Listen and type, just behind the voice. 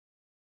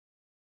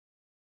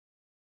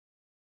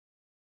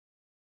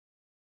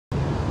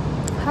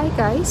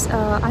guys,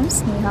 I'm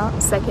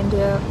Sneha, second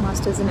year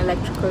Masters in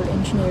Electrical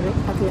Engineering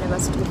at the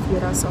University of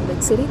Utah, Salt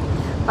Lake City.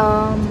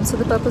 So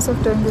the purpose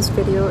of doing this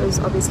video is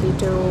obviously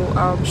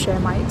to share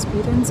my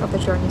experience of the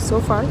journey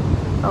so far,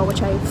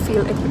 which I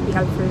feel it would be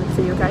helpful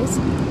for you guys.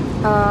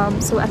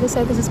 So as I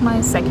said, this is my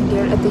second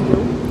year at the U,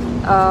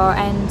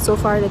 and so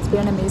far it's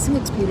been an amazing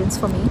experience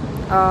for me.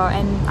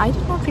 And I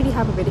did not really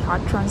have a very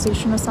hard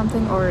transition or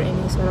something, or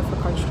any sort of a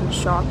cultural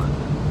shock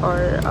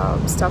or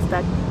stuff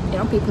that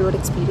people would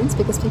experience,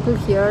 because people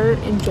here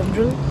in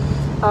general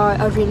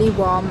are really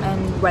warm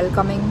and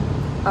welcoming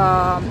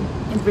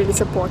and really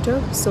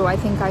supportive. So I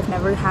think I've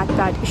never had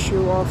that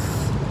issue of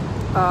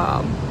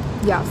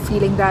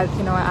feeling that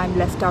I'm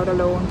left out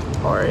alone,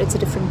 or it's a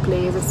different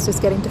place, it's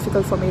just getting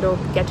difficult for me to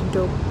get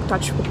into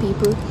touch with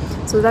people.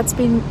 So that's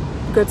been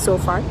good so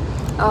far.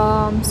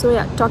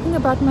 Talking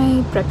about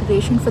my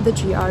preparation for the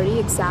GRE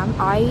exam,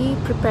 I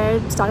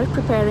started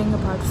preparing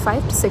about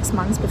 5 to 6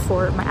 months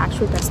before my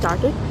actual test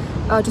started,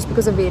 just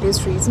because of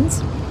various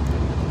reasons.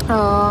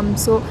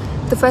 So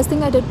the first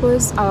thing I did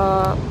was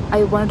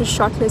I wanted to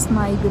shortlist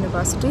my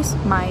universities,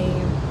 my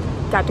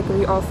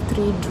category of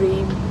 3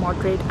 Dream,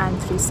 Moderate and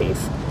 3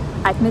 Safe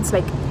admits,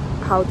 like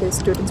how the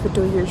students would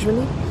do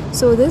usually.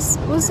 So this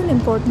was an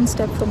important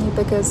step for me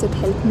because it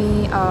helped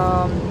me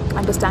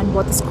understand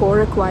what the score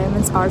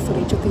requirements are for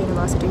each of the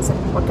universities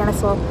and what kind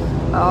of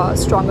a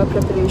stronger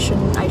preparation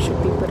I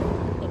should be putting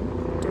in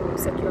to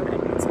secure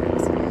admittance.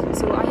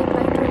 So I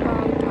applied to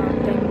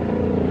about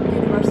 10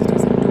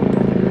 universities in total,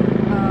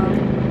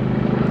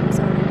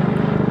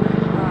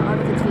 out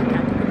of the 3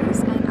 categories,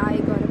 and I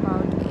got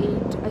about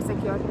 8. I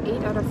secured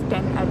 8 out of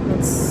 10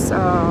 admits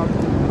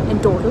in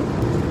total.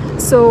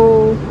 So,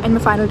 and my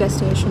final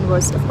destination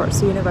was, of course,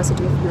 the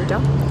University of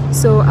Utah.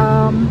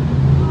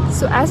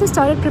 So as I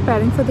started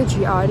preparing for the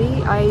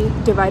GRE, I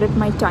divided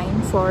my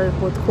time for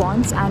both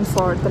quants and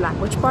for the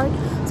language part.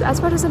 So as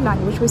far as the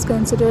language was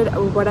considered,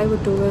 what I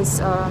would do is,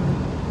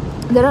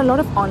 there are a lot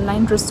of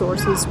online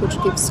resources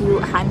which gives you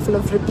a handful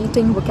of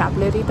repeating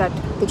vocabulary that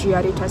the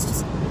GRE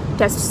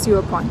tests you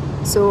upon.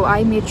 So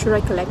I made sure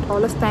I collect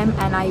all of them,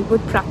 and I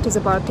would practice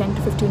about 10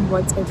 to 15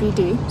 words every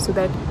day, so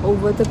that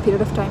over the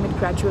period of time it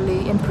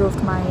gradually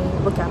improved my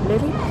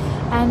vocabulary.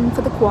 And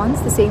for the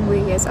quants, the same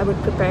way, yes, I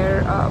would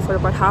prepare for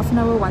about half an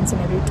hour once in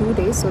every 2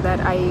 days, so that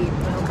I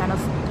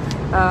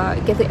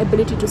get the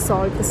ability to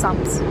solve the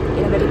sums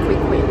in a very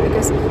quick way.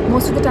 Because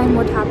most of the time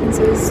what happens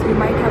is you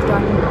might have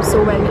done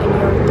so well in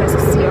your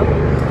tests here,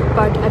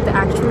 but at the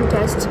actual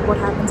test what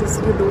happens is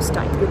you lose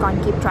time, you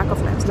can't keep track of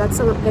time. So that's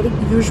a very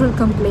usual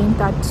complaint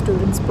that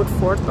students put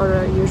forth, or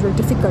a usual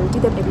difficulty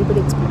that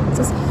everybody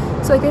experiences.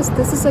 So I guess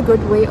this is a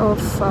good way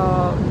of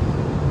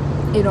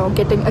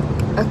getting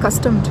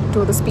accustomed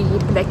to the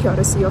speed and the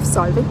accuracy of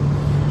solving.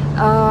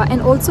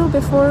 And also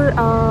before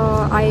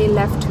I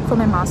left for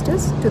my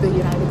masters to the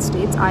United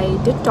States, I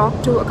did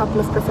talk to a couple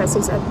of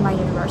professors at my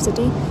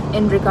university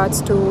in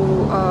regards to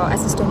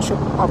assistantship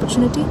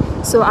opportunity.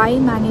 So I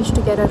managed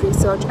to get a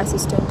research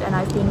assistant, and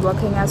I've been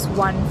working as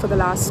one for the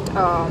last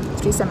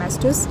 3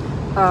 semesters.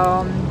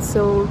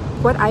 So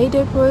what I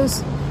did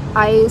was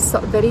I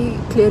very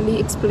clearly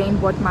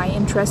explained what my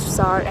interests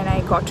are, and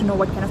I got to know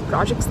what kind of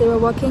projects they were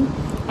working.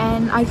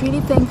 And I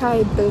really think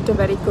I built a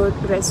very good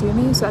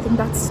resume. So I think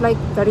that's like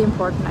very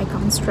important. I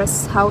can't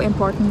stress how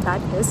important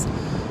that is.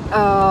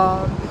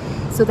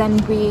 So then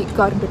we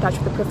got into touch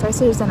with the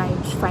professors, and I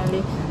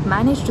finally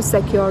managed to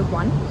secure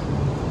one.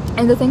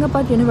 And the thing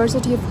about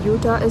University of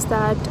Utah is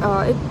that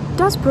it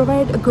does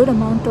provide a good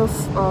amount of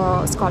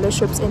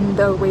scholarships in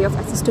the way of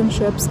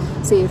assistantships,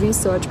 say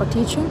research or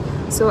teaching.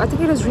 So I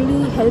think it has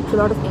really helped a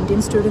lot of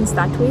Indian students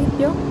that way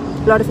here,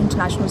 a lot of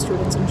international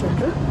students in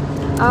general.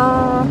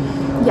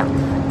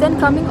 Then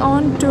coming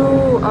on to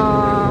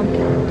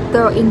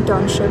the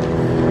internship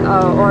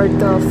or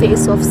the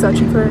phase of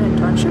searching for an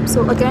internship.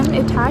 So again,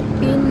 it had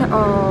been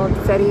a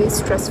very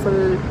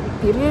stressful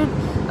period.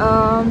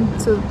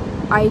 So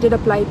I did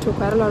apply to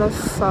quite a lot of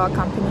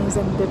companies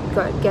and did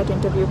get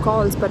interview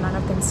calls, but none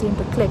of them seemed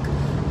to click.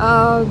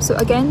 So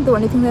again, the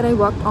only thing that I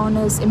worked on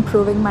is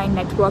improving my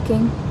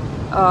networking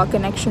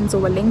connections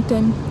over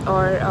LinkedIn,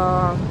 or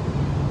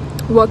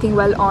working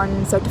well on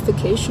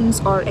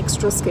certifications or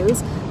extra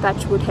skills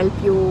that would help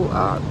you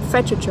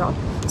fetch a job.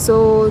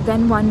 So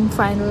then one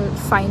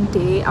fine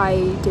day,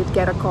 I did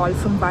get a call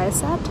from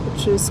Viasat,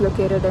 which is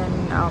located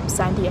in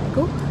San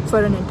Diego,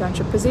 for an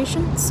internship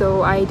position.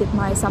 So I did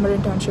my summer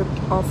internship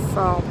of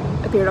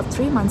a period of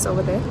 3 months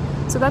over there.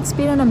 So that's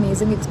been an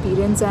amazing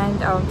experience,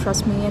 and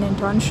trust me, an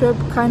internship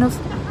kind of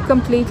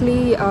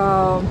completely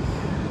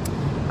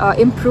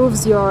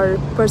improves your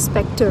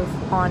perspective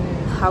on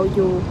how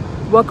you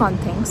work on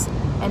things.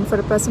 And for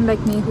a person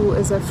like me who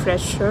is a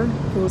fresher,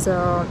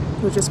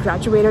 who just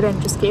graduated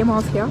and just came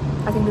off here,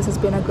 I think this has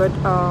been a good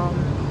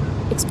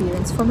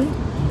experience for me.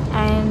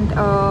 And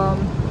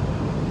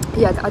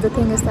the other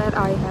thing is that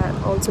I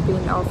have also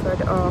been offered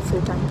a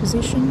full-time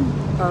position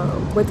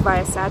with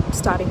Viasat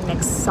starting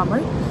next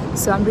summer.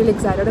 So I'm really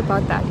excited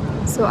about that.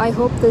 So I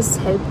hope this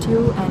helped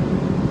you,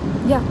 and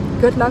yeah,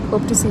 good luck.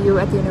 Hope to see you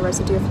at the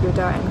University of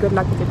Utah, and good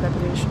luck with your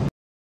preparation.